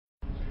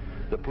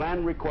The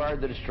plan required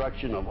the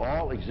destruction of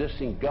all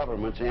existing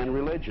governments and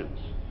religions.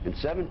 In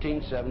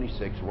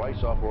 1776,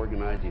 Weishaupt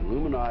organized the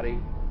Illuminati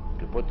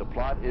to put the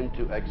plot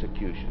into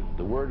execution.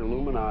 The word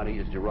Illuminati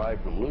is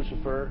derived from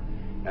Lucifer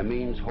and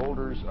means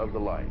holders of the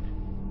light.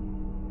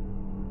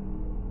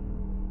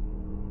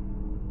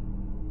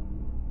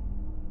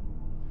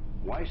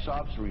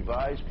 Weishaupt's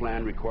revised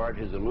plan required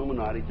his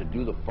Illuminati to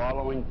do the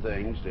following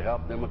things to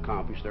help them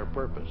accomplish their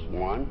purpose.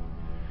 1.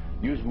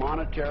 Use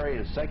monetary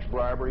and sex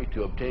bribery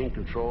to obtain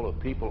control of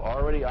people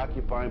already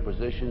occupying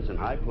positions in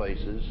high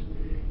places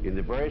in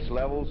the various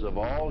levels of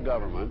all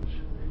governments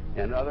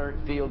and other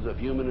fields of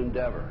human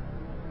endeavor.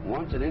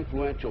 Once an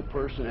influential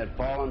person had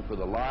fallen for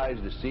the lies,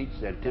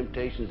 deceits, and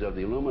temptations of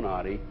the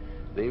Illuminati,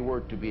 they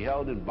were to be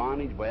held in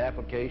bondage by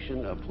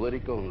application of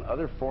political and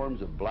other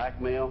forms of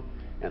blackmail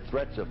and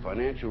threats of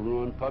financial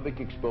ruin,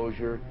 public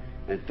exposure,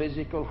 and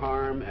physical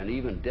harm, and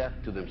even death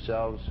to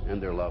themselves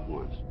and their loved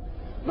ones.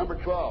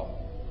 Number 12,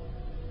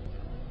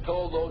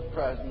 told those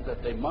present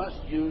that they must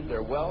use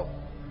their wealth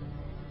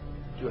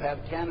to have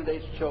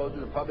candidates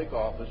chosen to public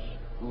office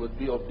who would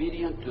be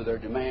obedient to their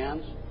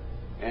demands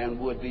and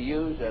would be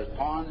used as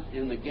pawns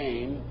in the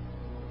game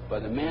by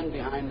the men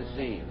behind the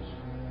scenes.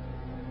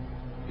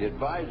 The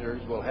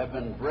advisors will have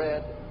been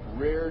bred,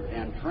 reared,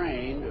 and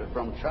trained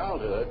from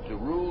childhood to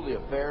rule the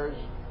affairs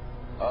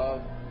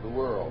of the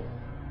world.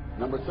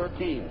 Number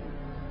 13,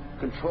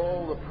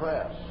 control the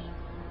press.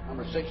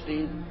 Number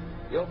 16,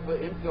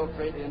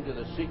 infiltrate into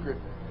the secret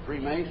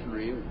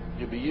Freemasonry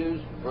to be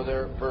used for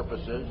their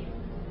purposes.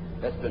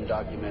 That's been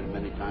documented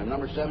many times.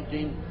 Number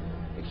 17,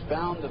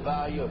 expound the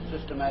value of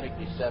systematic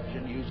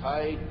deception, use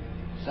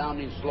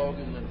high-sounding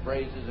slogans and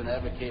phrases, and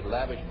advocate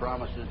lavish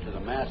promises to the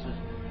masses,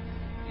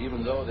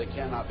 even though they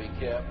cannot be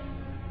kept.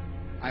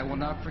 I will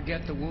not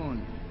forget the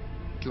wound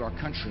to our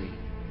country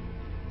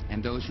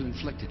and those who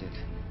inflicted it.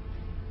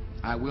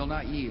 I will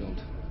not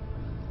yield.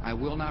 I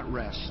will not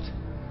rest.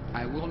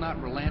 I will not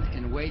relent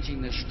in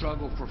waging this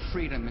struggle for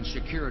freedom and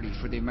security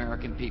for the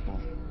American people.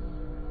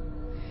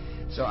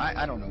 So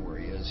I don't know where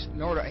he is.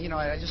 Nor do,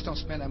 I just don't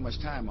spend that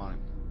much time on him.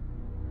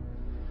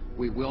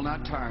 We will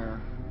not tire.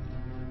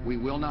 We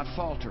will not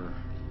falter.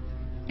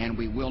 And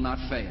we will not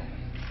fail.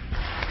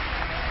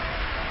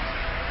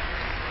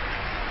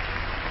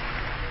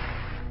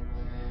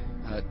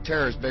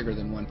 Terror is bigger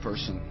than one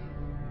person.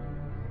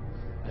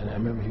 And I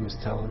remember he was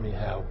telling me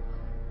how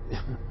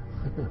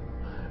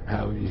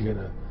you're going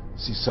to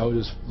see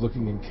soldiers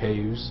looking in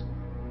caves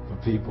for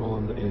people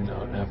in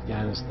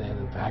Afghanistan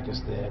and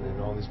Pakistan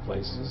and all these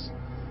places,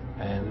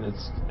 and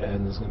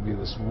there's going to be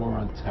this war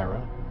on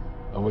terror,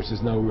 of which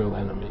there's no real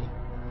enemy.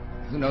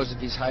 Who knows if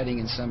he's hiding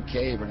in some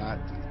cave or not?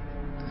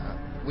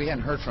 We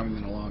hadn't heard from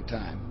him in a long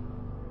time.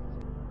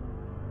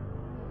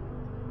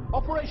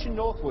 Operation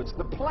Northwoods,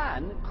 the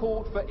plan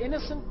called for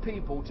innocent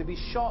people to be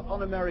shot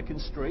on American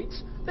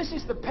streets. This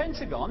is the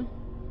Pentagon.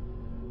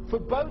 For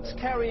boats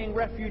carrying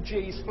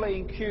refugees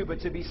fleeing Cuba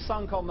to be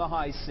sunk on the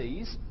high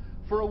seas.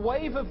 For a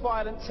wave of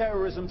violent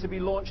terrorism to be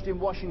launched in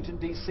Washington,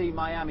 D.C.,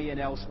 Miami, and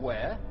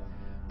elsewhere.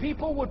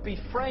 People would be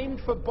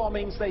framed for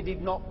bombings they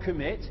did not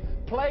commit.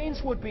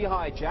 Planes would be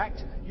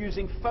hijacked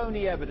using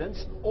phony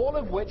evidence, all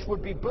of which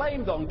would be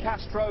blamed on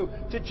Castro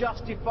to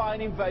justify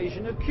an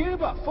invasion of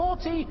Cuba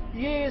 40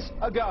 years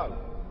ago.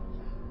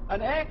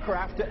 An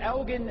aircraft at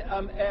Elgin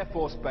Air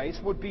Force Base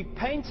would be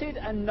painted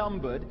and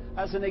numbered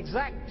as an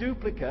exact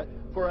duplicate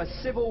for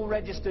a civil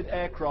registered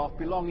aircraft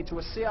belonging to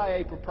a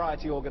CIA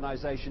proprietary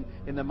organization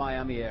in the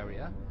Miami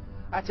area.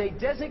 At a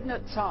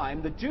designate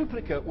time, the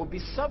duplicate would be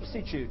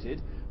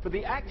substituted for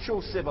the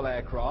actual civil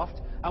aircraft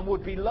and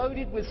would be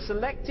loaded with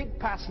selected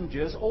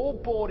passengers, all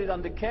boarded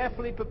under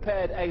carefully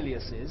prepared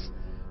aliases.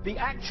 The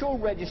actual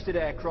registered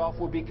aircraft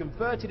would be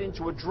converted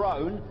into a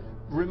drone,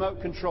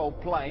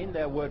 remote-controlled plane,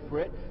 their word for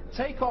it.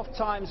 Takeoff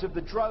times of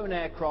the drone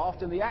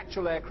aircraft and the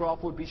actual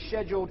aircraft would be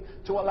scheduled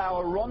to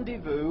allow a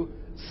rendezvous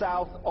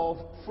south of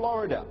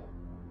Florida.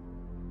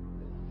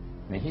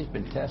 I mean, he's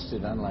been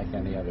tested unlike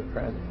any other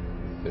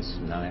president. This is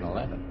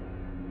 9/11.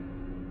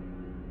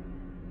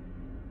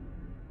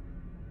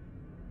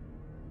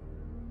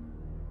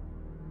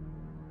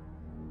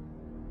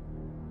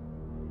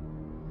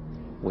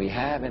 We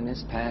have in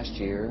this past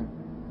year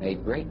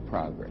made great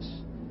progress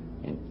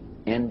in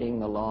ending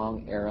the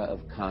long era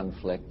of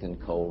conflict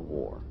and Cold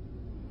War.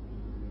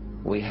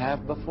 We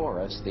have before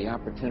us the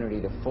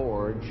opportunity to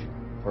forge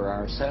for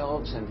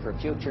ourselves and for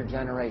future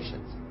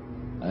generations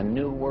a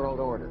new world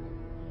order,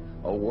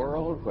 a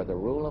world where the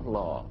rule of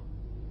law,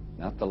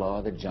 not the law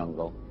of the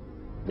jungle,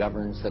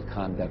 governs the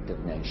conduct of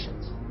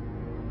nations.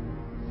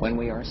 When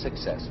we are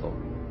successful,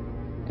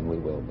 and we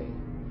will be.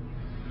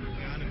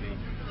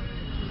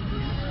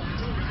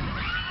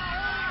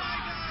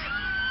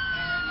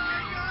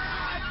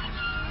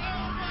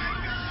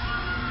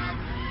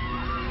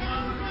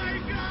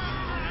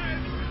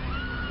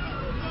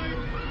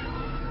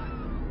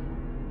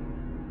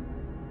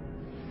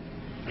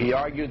 He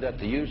argued that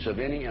the use of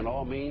any and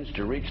all means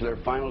to reach their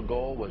final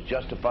goal was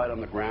justified on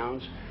the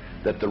grounds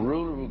that the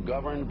ruler who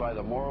governed by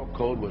the moral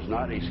code was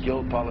not a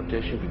skilled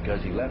politician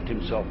because he left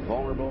himself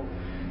vulnerable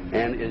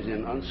and is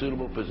in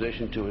unsuitable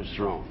position to his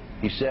throne.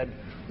 He said,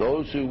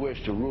 those who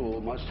wish to rule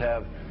must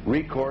have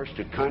recourse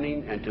to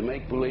cunning and to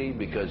make-believe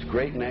because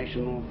great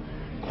national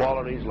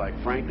qualities like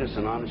frankness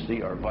and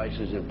honesty are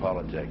vices in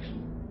politics.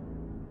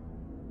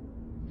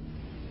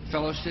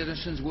 Fellow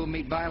citizens will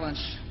meet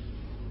violence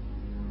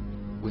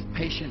with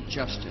patient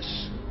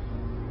justice,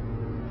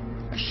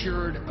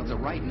 assured of the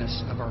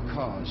rightness of our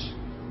cause,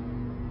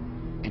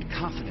 and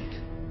confident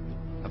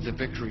of the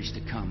victories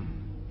to come.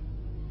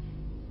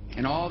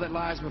 In all that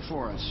lies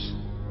before us,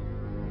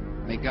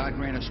 may God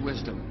grant us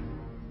wisdom,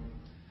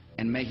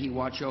 and may He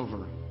watch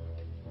over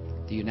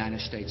the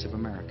United States of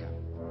America.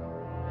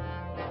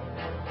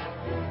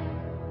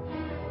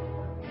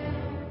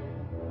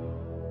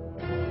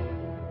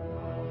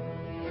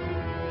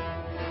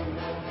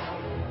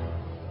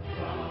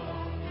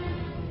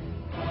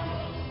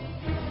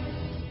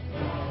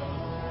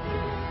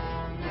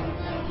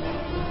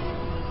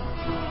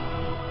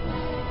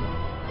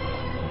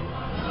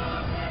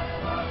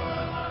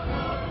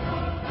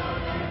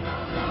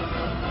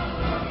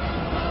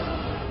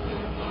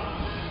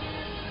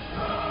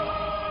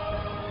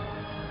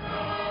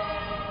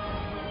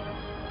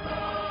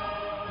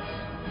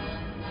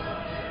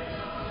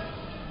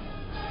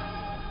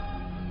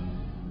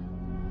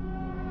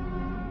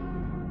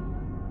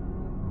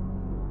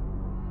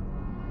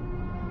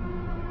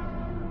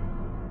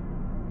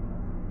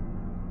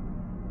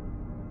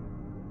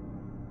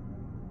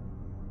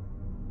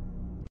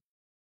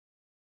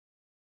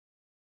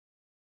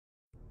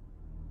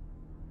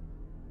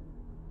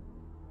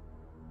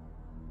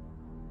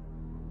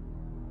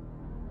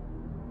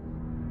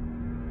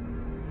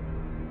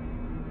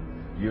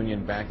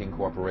 Union Banking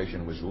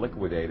Corporation was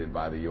liquidated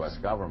by the U.S.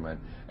 government,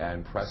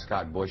 and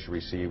Prescott Bush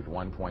received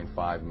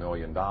 $1.5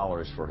 million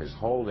for his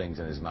holdings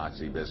in his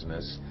Nazi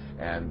business,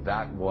 and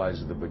that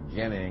was the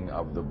beginning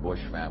of the Bush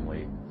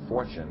family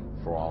fortune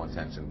for all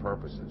intents and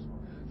purposes.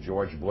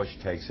 George Bush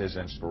takes his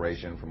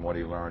inspiration from what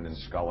he learned in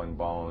Skull and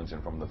Bones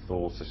and from the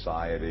Thule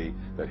Society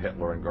that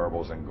Hitler and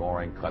Goebbels and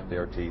Goring cut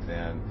their teeth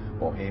in,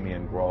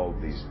 Bohemian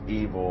Grove, these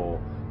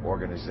evil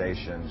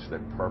organizations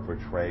that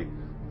perpetrate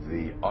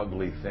the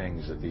ugly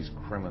things that these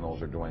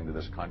criminals are doing to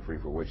this country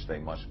for which they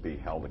must be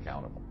held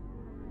accountable.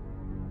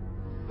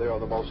 They are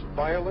the most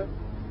violent,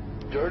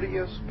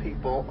 dirtiest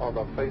people on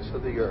the face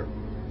of the earth.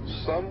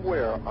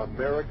 Somewhere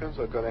Americans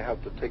are going to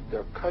have to take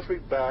their country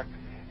back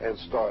and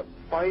start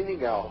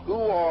finding out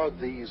who are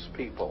these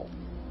people.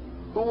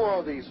 Who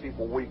are these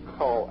people we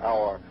call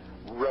our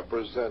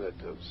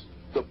representatives,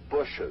 the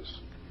Bushes.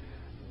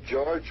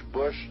 George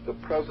Bush, the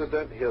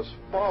president, his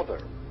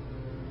father,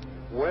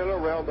 went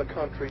around the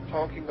country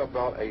talking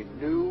about a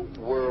new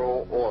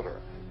world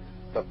order.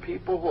 The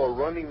people who are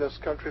running this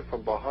country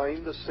from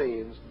behind the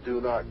scenes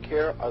do not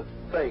care a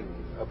thing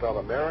about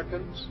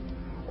Americans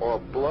or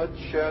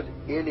bloodshed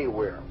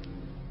anywhere.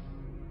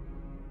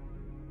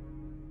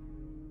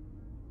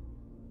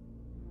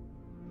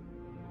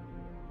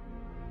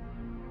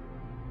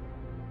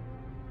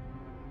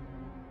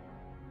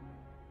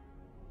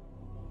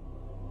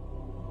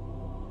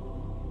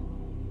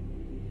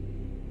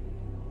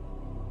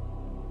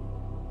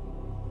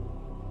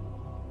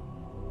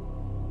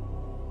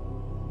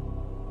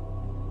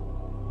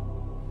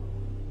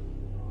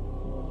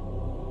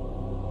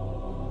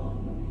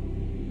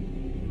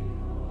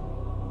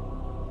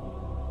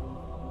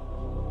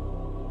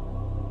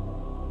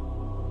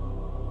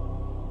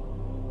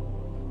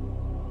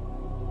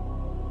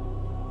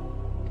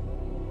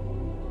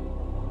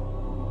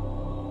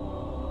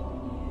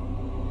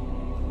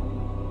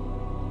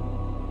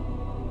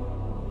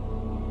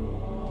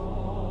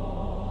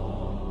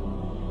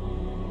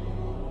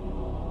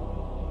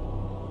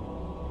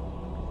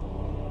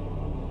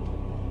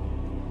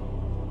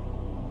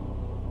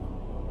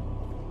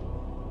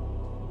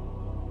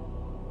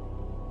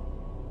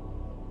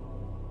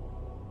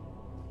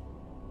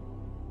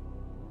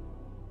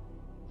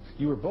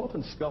 You were both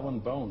in Skull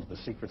and Bones, the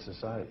secret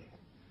society.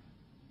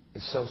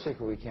 It's so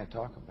secret we can't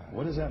talk about it.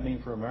 What does that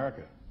mean for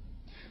America?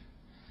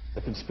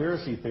 The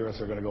conspiracy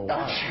theorists are going to go wild.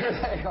 I'm sure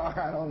they are.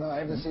 I don't know. I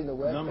haven't seen the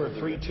web. Number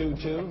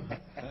 322.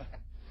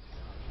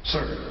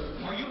 Sir.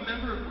 Were you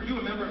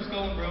a member of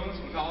Skull and Bones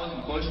in college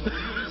in Bush? Were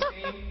you in the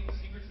same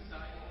secret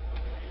society?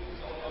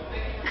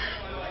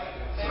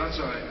 That's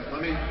all right.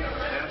 Let me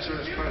answer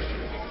his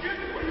question.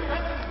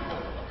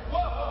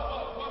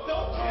 Whoa.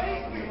 Don't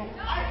take me.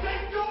 I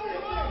can't do it.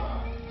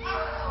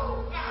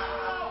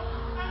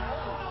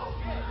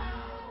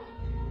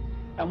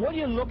 And what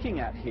you're looking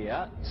at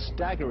here,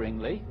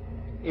 staggeringly,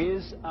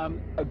 is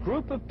a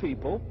group of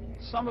people,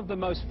 some of the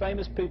most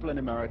famous people in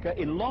America,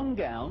 in long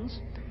gowns.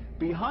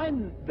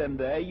 Behind them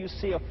there, you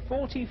see a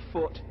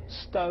 40-foot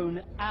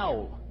stone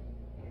owl.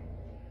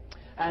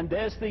 And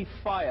there's the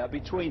fire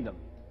between them,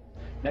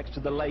 next to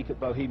the lake at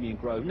Bohemian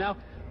Grove. Now,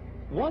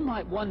 one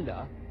might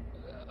wonder,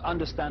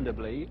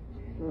 understandably,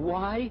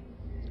 why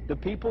the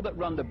people that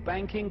run the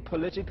banking,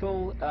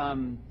 political,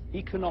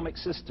 economic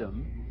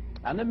system,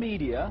 and the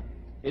media,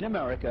 in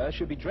America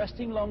should be dressed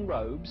in long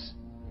robes,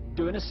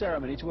 doing a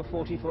ceremony to a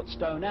 40-foot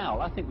stone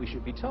owl. I think we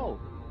should be told.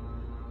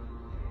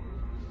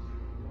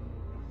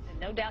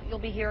 No doubt you'll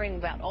be hearing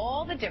about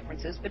all the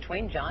differences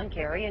between John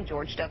Kerry and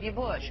George W.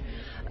 Bush.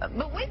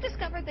 But we've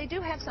discovered they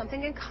do have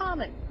something in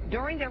common.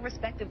 During their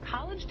respective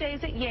college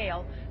days at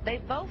Yale, they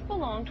both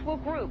belonged to a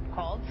group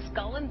called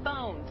Skull and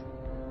Bones.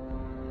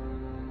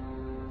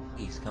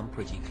 He's come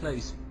pretty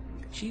close.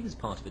 She was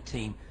part of a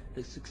team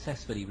that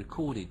successfully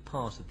recorded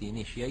part of the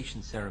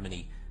initiation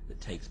ceremony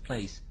that takes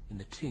place in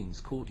the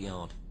tomb's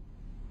courtyard.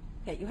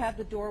 Okay, you have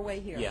the doorway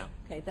here. Yeah.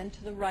 Okay, then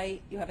to the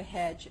right you have a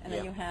hedge, and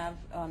then you have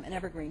an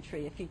evergreen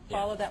tree. If you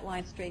follow that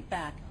line straight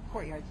back,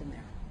 courtyard's in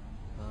there.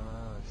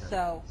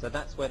 Okay. So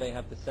that's where they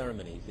have the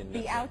ceremonies in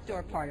the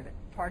outdoor part of it.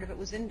 Part of it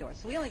was indoors.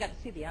 So we only got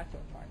to see the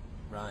outdoor part.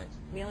 Right.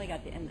 We only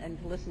got to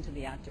and to listen to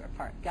the outdoor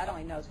part. God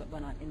only knows what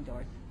went on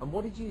indoors. And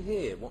what did you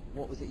hear?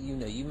 What was it you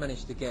know? You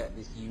managed to get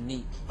this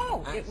unique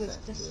it was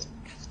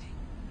disgusting.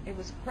 It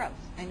was gross.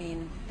 I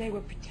mean, they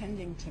were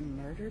pretending to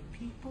murder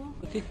people.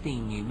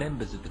 15 new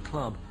members of the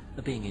club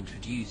are being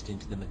introduced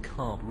into the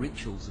macabre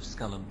rituals of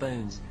Skull and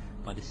Bones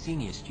by the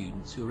senior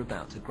students who are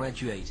about to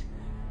graduate.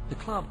 The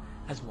club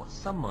has what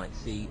some might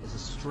see as a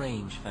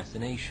strange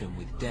fascination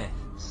with death,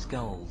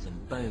 skulls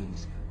and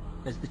bones.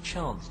 There's the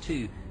chants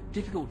too,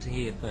 difficult to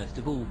hear first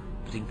of all,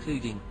 but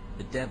including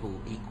the devil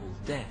equals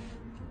death,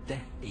 and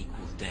death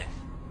equals death.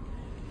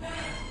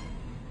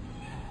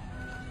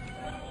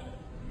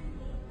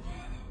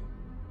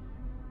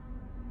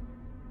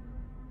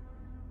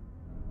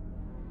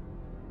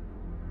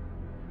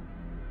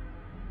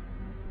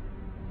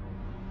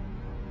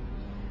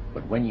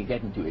 But when you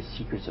get into a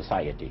secret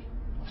society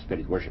of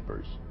spirit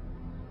worshippers,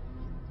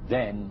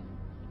 then,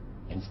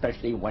 and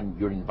especially when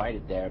you're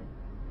invited there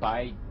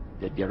by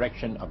the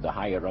direction of the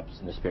higher-ups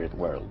in the spirit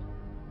world,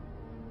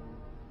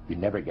 you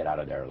never get out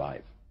of there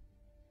alive.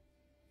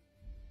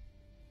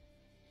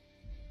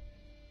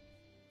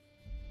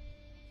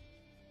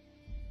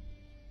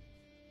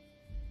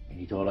 And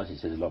he told us, he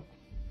says, look,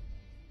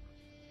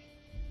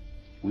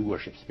 we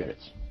worship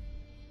spirits.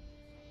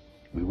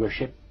 We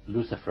worship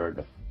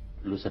Lucifer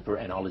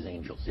and all his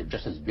angels. They're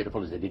just as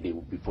beautiful as they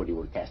did before they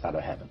were cast out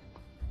of heaven.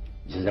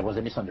 He says there was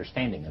a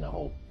misunderstanding in the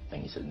whole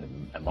thing. He says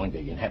among the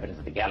inhabitants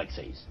of the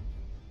galaxies.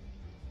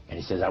 And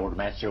he says our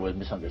master was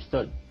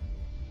misunderstood.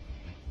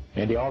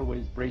 And they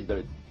always praise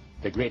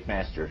the great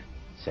master,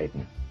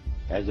 Satan,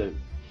 as a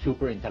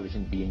super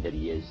intelligent being that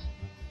he is,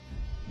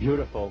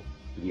 beautiful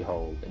to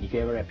behold. And if he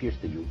ever appears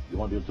to you, you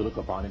won't be able to look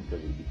upon him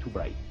because he'll be too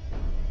bright.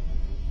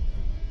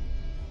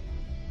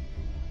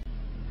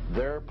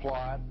 Their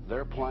plot,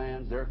 their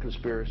plan, their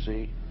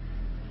conspiracy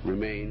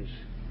remains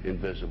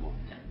invisible.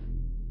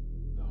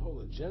 The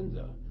whole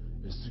agenda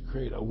is to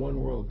create a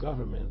one-world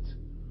government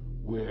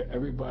where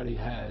everybody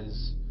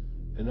has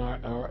an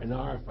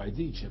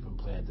RFID chip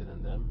implanted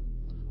in them.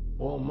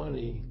 All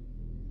money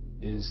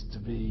is to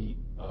be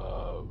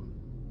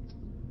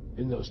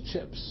in those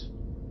chips,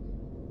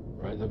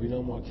 right? There'll be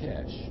no more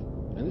cash.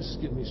 And this is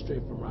getting me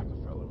straight from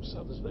Rockefeller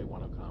himself. This is what they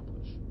want to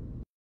accomplish.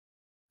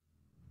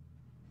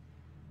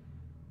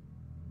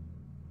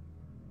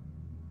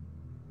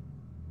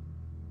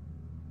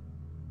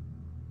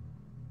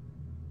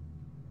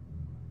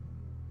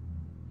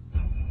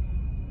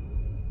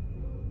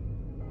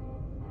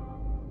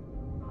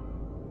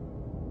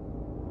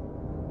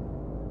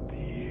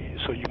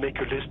 So you make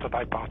a list of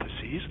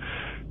hypotheses.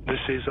 This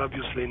is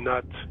obviously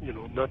not,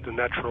 not a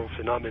natural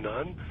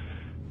phenomenon,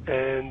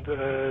 and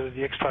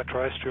the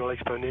extraterrestrial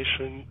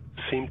explanation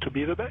seemed to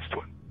be the best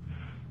one.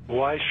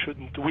 Why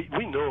shouldn't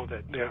we know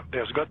that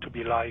there's got to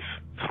be life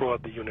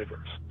throughout the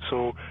universe?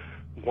 So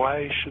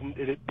why shouldn't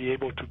it be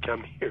able to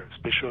come here,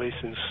 especially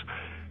since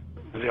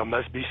there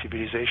must be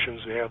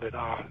civilizations there that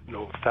are,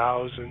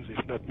 thousands,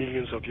 if not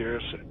millions of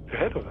years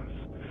ahead of us?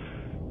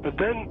 But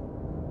then,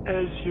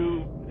 as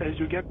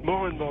you get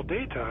more and more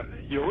data,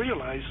 you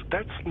realize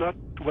that's not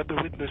what the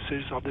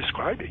witnesses are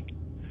describing.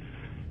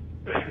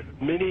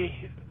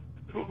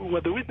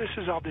 What the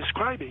witnesses are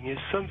describing is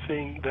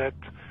something that,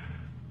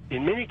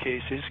 in many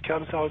cases,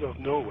 comes out of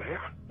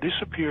nowhere,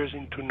 disappears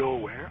into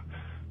nowhere.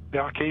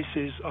 There are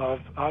cases of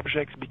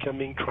objects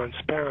becoming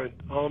transparent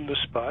on the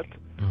spot,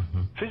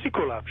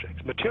 physical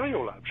objects,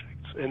 material objects.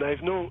 And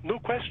I've no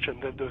question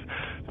that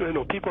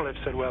people have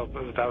said, well,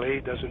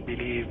 Vallée doesn't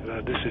believe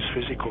this is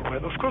physical.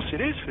 Well, of course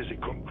it is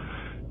physical.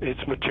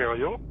 It's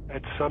material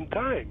at some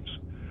times,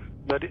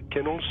 but it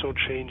can also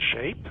change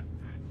shape.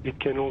 It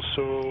can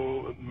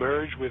also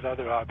merge with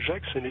other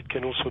objects, and it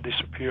can also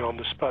disappear on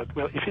the spot.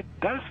 Well, if it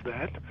does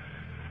that,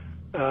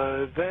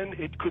 then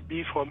it could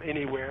be from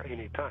anywhere,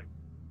 anytime.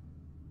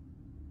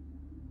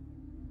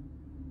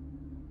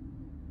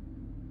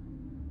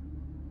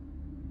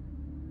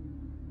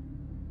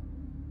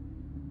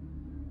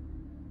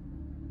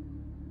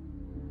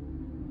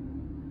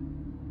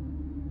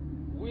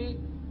 We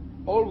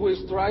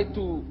always try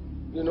to,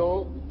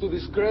 to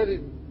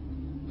discredit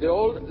the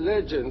old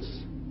legends,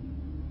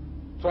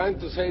 trying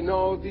to say,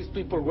 no, these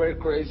people were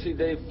crazy,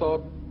 they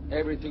thought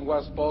everything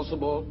was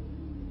possible.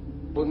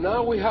 But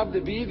now we have the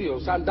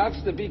videos, and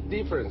that's the big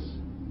difference.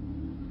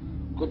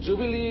 Could you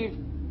believe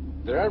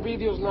there are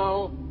videos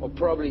now of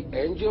probably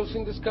angels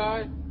in the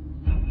sky?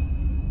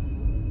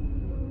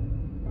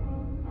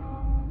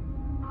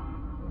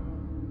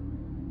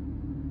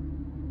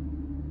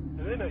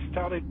 And then I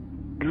started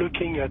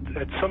looking at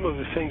some of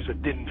the things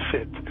that didn't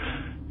fit.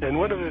 And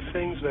one of the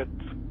things that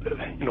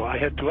I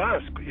had to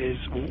ask is,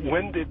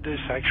 when did this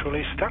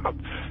actually start?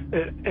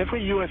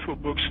 Every UFO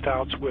book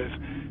starts with,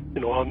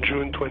 on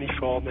June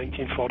 24,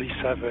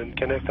 1947,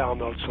 Kenneth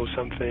Arnold saw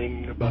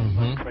something about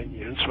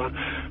cranium and so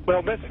on.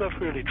 Well, that's not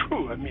really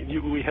true. I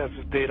mean, we have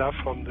data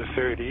from the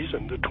 30s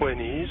and the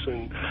 20s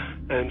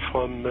and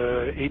from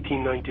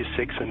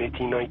 1896 and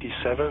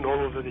 1897 all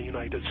over the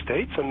United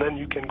States, and then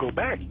you can go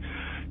back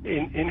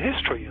in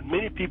history. And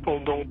many people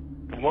don't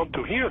want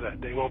to hear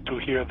that. They want to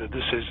hear that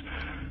this is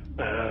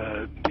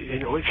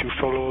if you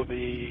follow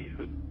the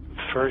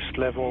first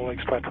level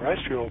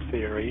extraterrestrial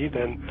theory,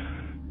 then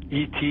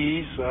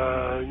ETs,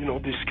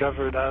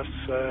 discovered us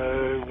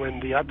when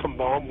the atom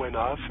bomb went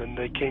off and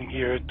they came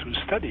here to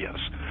study us.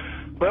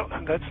 Well,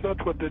 that's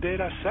not what the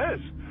data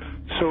says.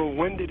 So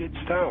when did it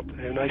start?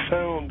 And I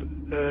found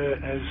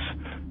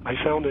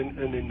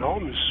an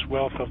enormous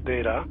wealth of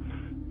data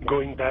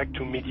going back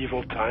to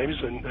medieval times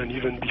and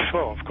even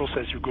before. Of course,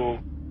 as you go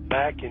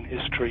back in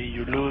history,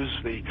 you lose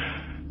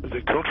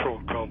the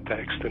cultural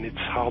context, and it's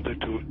harder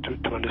to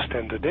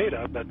understand the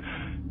data. But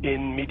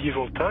in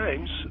medieval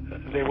times,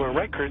 there were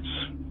records,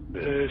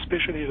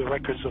 especially the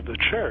records of the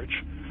church,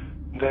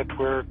 that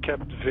were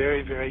kept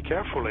very, very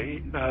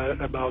carefully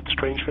about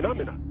strange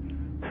phenomena.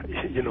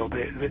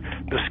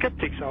 The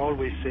skeptics are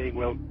always saying,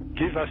 well,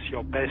 give us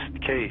your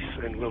best case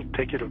and we'll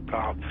take it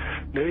apart.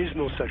 There is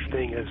no such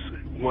thing as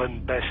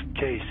one best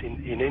case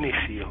in any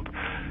field.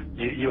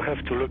 You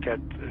have to look at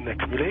an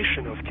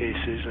accumulation of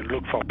cases and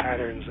look for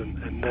patterns,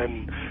 and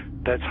then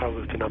that's how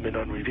the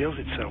phenomenon reveals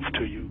itself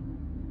to you.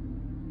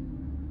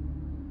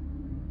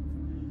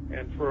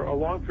 And for a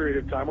long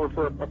period of time, or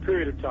for a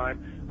period of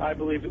time, I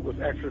believed it was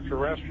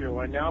extraterrestrial.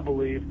 I now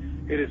believe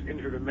it is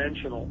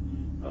interdimensional,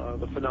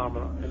 the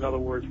phenomena. In other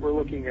words, we're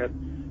looking at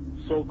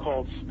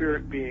so-called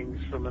spirit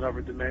beings from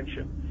another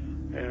dimension.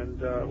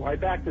 And I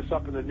back this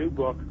up in the new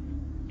book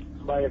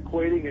by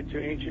equating it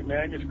to ancient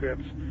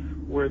manuscripts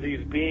where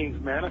these beings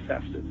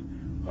manifested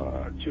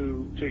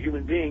to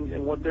human beings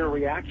and what their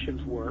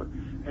reactions were,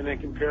 and then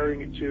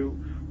comparing it to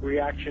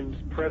reactions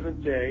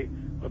present day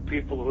of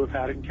people who have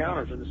had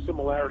encounters, and the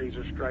similarities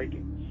are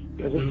striking.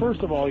 Because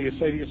first of all, you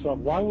say to yourself,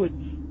 why would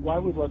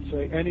let's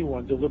say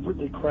anyone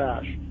deliberately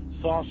crash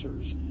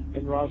saucers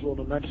in Roswell,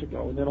 New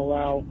Mexico, and then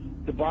allow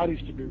the bodies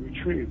to be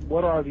retrieved?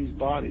 What are these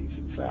bodies,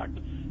 in fact?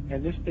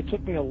 And it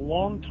took me a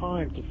long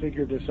time to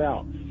figure this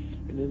out.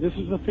 And this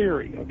is a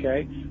theory,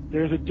 okay?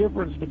 There's a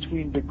difference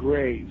between the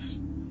grays,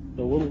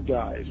 the little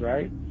guys,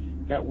 right,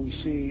 that we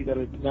see that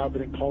have now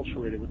been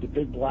enculturated with the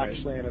big black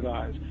slanted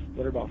eyes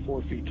that are about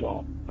 4 feet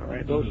tall, all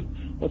right? Those,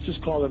 let's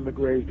just call them the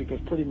grays because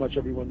pretty much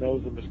everyone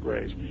knows them as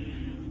grays.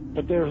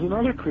 But there's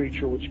another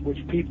creature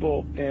which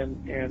people and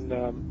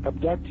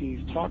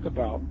abductees talk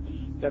about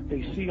that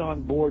they see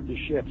on board the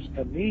ships,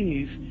 and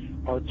these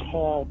are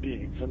tall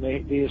beings, and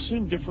they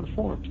assume different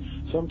forms.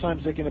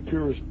 Sometimes they can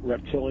appear as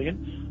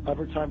reptilian,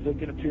 other times they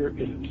can appear as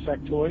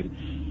insectoid,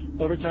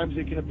 other times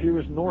they can appear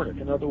as Nordic.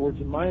 In other words,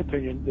 in my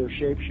opinion, they're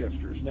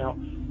shapeshifters. Now,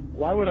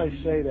 why would I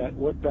say that?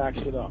 What backs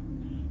it up?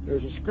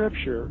 There's a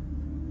scripture,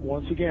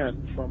 once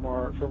again, from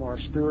our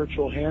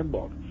spiritual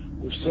handbook,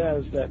 which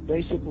says that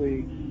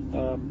basically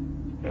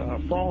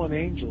fallen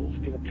angels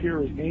can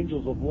appear as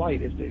angels of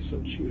light if they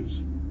so choose.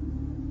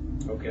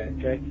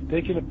 Okay.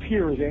 They can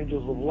appear as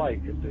angels of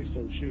light if they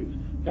so choose.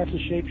 That's a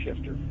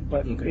shapeshifter,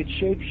 but it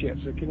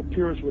shapeshifts. It can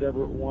appear as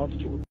whatever it wants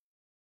to.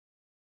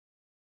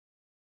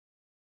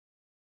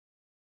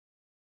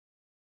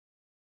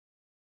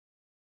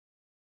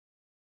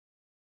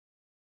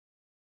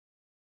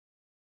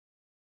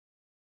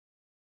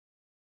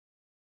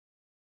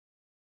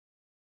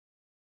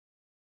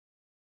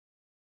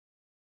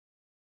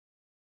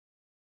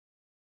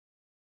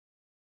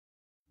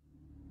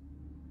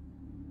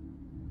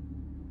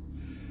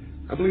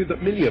 I believe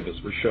that many of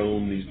us were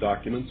shown these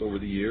documents over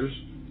the years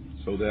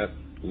so that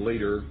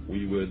later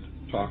we would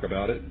talk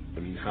about it. I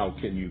mean, how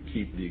can you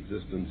keep the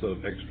existence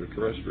of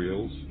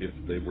extraterrestrials, if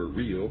they were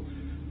real,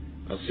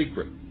 a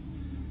secret?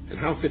 And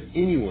how could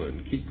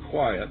anyone keep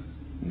quiet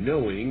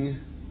knowing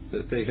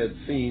that they had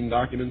seen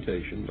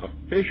documentation,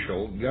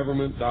 official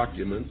government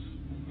documents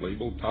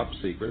labeled top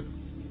secret,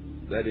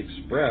 that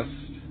expressed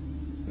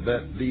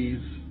that these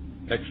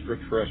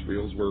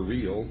extraterrestrials were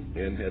real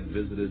and had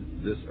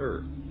visited this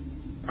earth?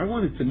 I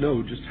wanted to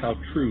know just how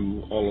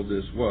true all of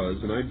this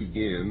was, and I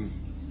began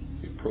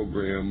a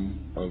program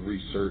of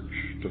research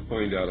to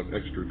find out if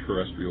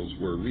extraterrestrials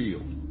were real.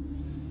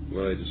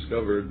 What I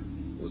discovered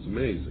was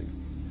amazing.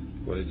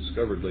 What I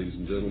discovered, ladies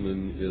and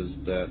gentlemen,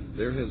 is that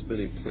there has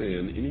been a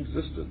plan in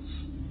existence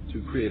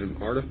to create an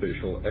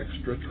artificial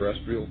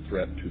extraterrestrial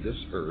threat to this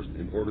earth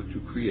in order to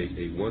create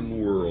a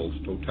one-world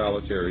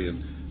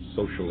totalitarian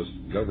socialist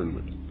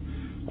government.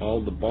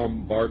 all the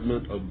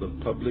bombardment of the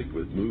public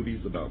with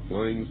movies about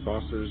flying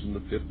saucers in the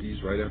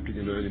 50s, right after the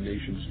United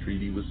Nations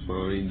Treaty was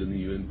signed and the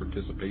UN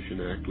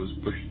Participation Act was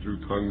pushed through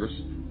Congress,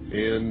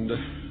 and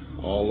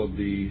all of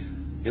the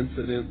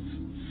incidents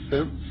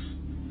since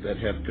that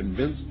have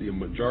convinced the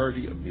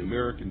majority of the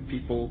American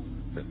people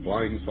that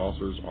flying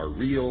saucers are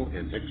real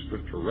and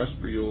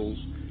extraterrestrials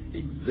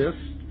exist,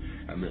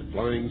 and that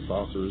flying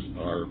saucers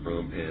are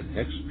from an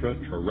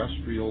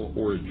extraterrestrial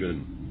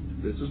origin.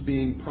 This is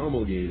being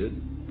promulgated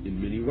in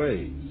many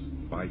ways,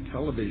 by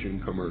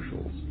television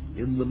commercials,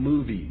 in the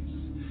movies,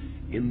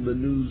 in the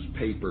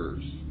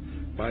newspapers,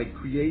 by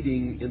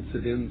creating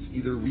incidents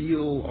either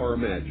real or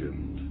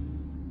imagined.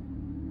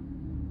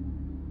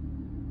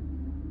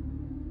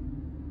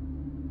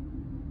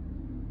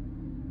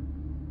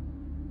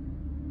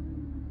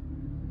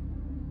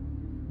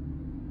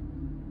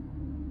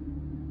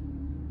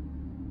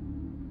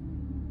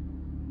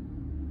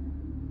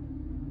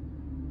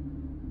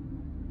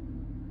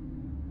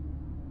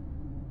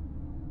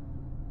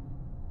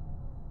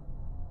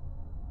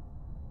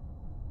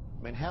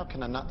 I mean, how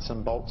can a nuts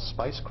and bolts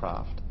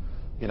spacecraft,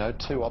 you know,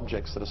 two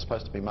objects that are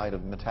supposed to be made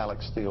of metallic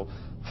steel,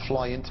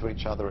 fly into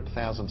each other at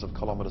thousands of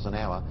kilometers an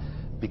hour,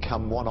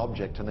 become one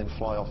object and then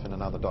fly off in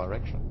another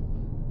direction?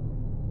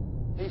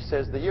 He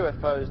says the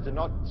UFOs do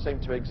not seem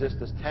to exist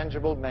as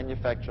tangible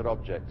manufactured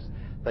objects.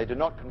 They do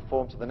not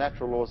conform to the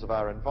natural laws of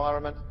our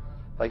environment.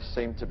 They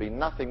seem to be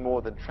nothing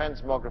more than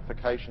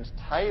transmogrifications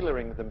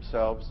tailoring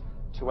themselves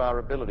to our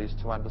abilities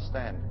to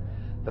understand.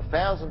 The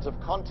thousands of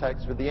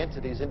contacts with the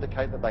entities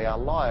indicate that they are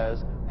liars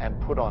and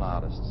put-on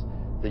artists.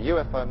 The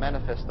UFO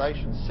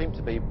manifestations seem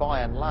to be,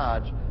 by and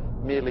large,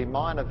 merely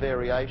minor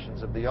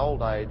variations of the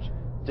old-age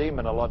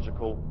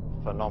demonological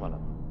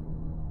phenomenon.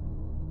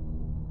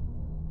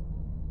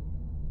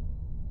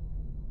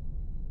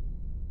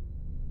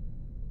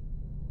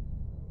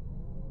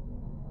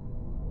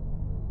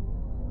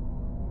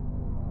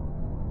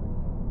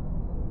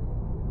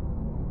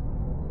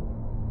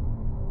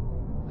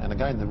 And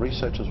again, the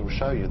researchers will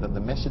show you that the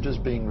messages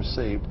being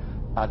received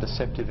are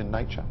deceptive in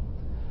nature.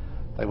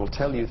 They will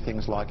tell you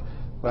things like,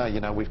 well,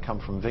 you know, we've come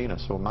from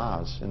Venus or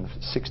Mars. In the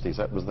 60s,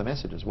 that was the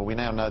messages. Well, we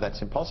now know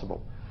that's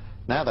impossible.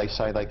 Now they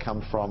say they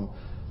come from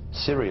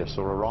Sirius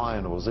or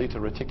Orion or Zeta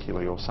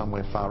Reticuli or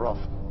somewhere far off,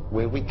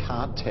 where we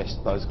can't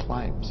test those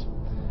claims.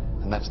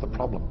 And that's the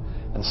problem.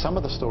 And some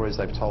of the stories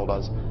they've told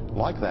us,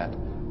 like that,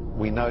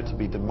 we know to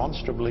be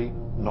demonstrably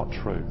not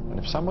true. And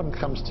if someone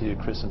comes to you,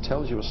 Chris, and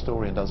tells you a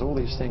story and does all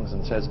these things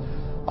and says,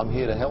 I'm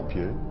here to help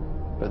you,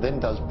 but then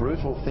does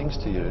brutal things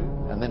to you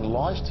and then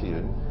lies to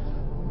you,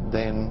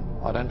 then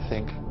I don't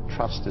think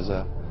trust is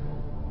a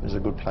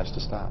good place to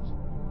start.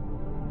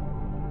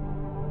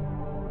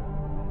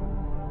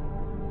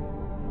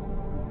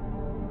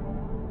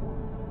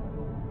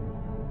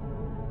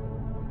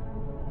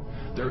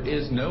 There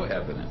is no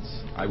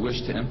evidence, I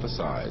wish to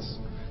emphasize,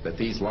 that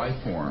these life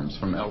forms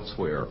from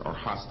elsewhere are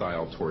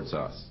hostile towards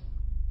us.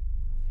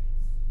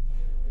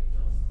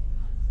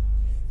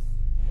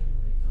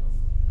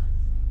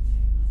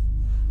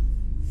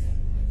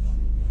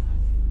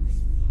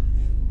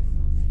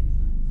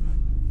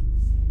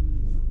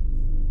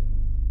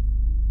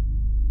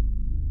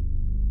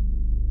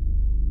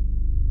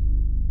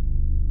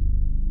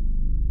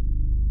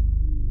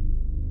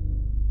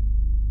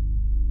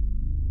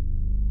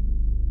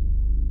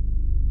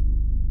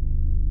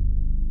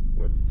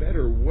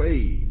 Better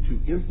way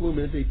to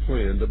implement a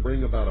plan to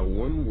bring about a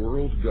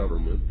one-world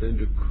government than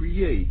to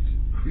create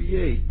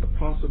the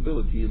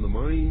possibility in the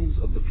minds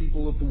of the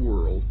people of the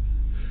world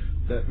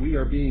that we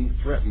are being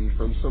threatened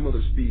from some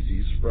other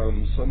species,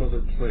 from some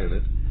other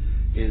planet,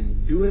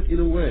 and do it in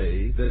a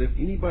way that if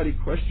anybody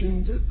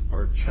questions it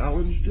or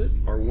challenged it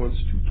or wants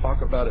to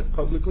talk about it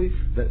publicly,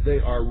 that they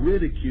are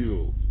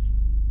ridiculed.